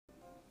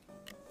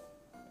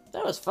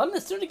That was fun.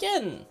 Let's do it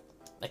again.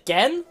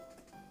 Again?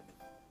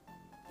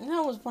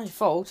 No, it was my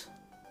fault.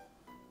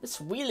 This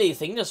wheelie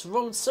thing just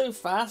rolled so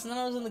fast, and then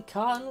I was in the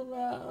car. And,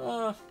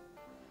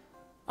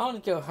 I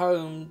want to go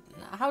home.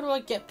 How do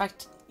I get back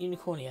to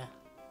Unicornia?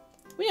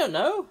 We don't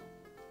know.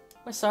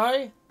 We're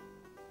sorry.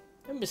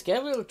 Don't be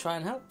scared. We'll try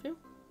and help you.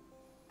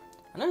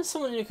 I know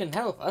someone who can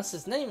help us.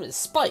 His name is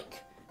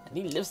Spike, and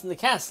he lives in the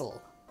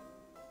castle.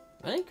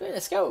 Right, great.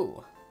 Let's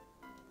go.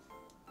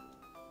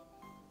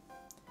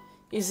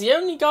 He's the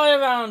only guy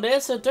around here,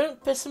 so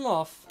don't piss him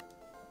off.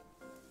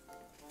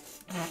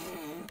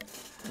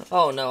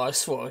 Oh no, I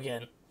swore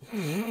again.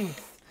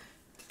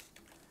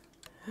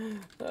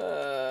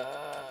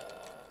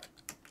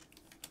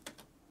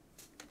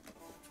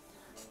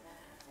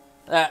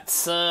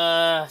 That's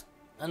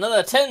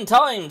another 10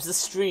 times the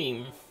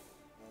stream.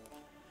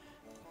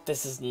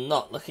 This is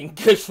not looking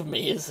good for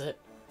me, is it?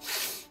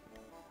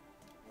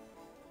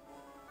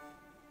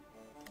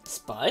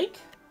 Spike?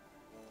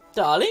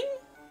 Darling?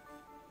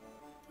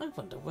 I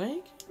wonder where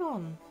you're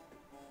gone.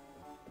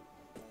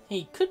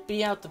 He could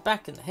be out the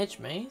back in the hedge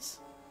maze.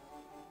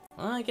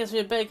 Well, I guess we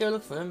had better go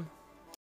look for him.